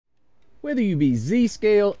Whether you be Z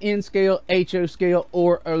scale, N scale, HO scale,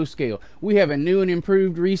 or O scale, we have a new and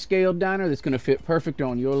improved rescaled diner that's going to fit perfect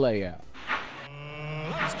on your layout.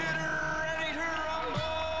 Let's get ready to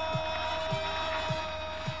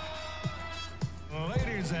rumble!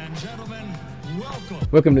 Ladies and gentlemen, welcome.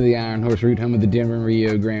 Welcome to the Iron Horse Route, home of the Denver and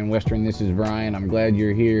Rio Grande Western. This is Brian. I'm glad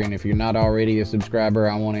you're here, and if you're not already a subscriber,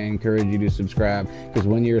 I want to encourage you to subscribe, because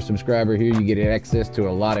when you're a subscriber here, you get access to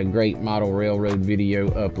a lot of great model railroad video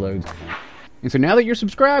uploads. And so now that you're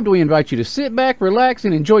subscribed, we invite you to sit back, relax,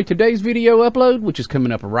 and enjoy today's video upload, which is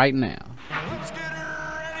coming up right now. Let's get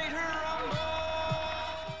ready to rumble!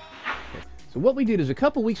 So what we did is a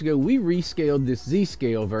couple weeks ago, we rescaled this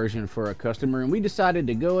Z-scale version for a customer, and we decided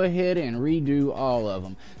to go ahead and redo all of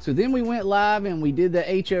them. So then we went live and we did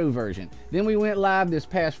the HO version. Then we went live this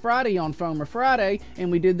past Friday on Foamer Friday,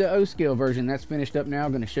 and we did the O-scale version. That's finished up now.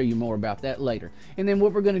 I'm going to show you more about that later. And then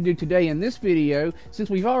what we're going to do today in this video, since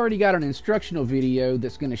we've already got an instructional video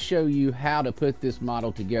that's going to show you how to put this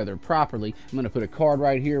model together properly, I'm going to put a card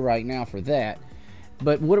right here right now for that.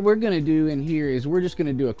 But what we're going to do in here is we're just going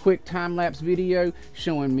to do a quick time-lapse video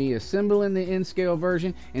showing me assembling the N-scale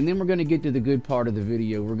version, and then we're going to get to the good part of the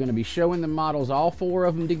video. We're going to be showing the models, all four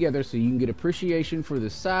of them together, so you can get appreciation for the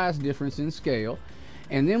size difference in scale.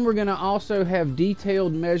 And then we're going to also have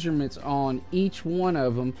detailed measurements on each one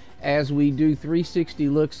of them as we do 360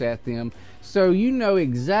 looks at them, so you know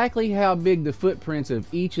exactly how big the footprints of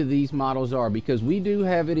each of these models are, because we do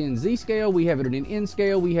have it in Z scale, we have it in N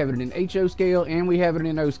scale, we have it in HO scale, and we have it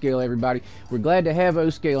in O scale, everybody. We're glad to have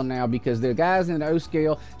O scale now, because the guys in O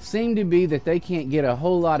scale seem to be that they can't get a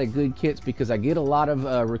whole lot of good kits, because I get a lot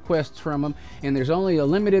of requests from them, and there's only a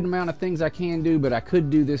limited amount of things I can do, but I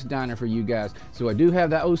could do this diner for you guys. So I do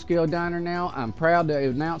have the O scale diner now. I'm proud to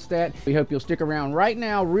announce that. We hope you'll stick around. Right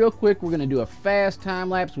now, real quick, we're going to do a fast time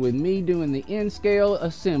lapse with me doing the N scale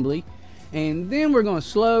assembly, and then we're going to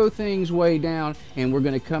slow things way down, and we're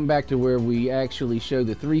going to come back to where we actually show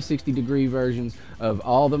the 360-degree versions of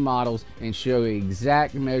all the models and show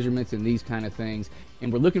exact measurements and these kind of things.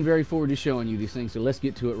 And we're looking very forward to showing you these things, so let's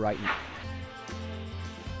get to it right now.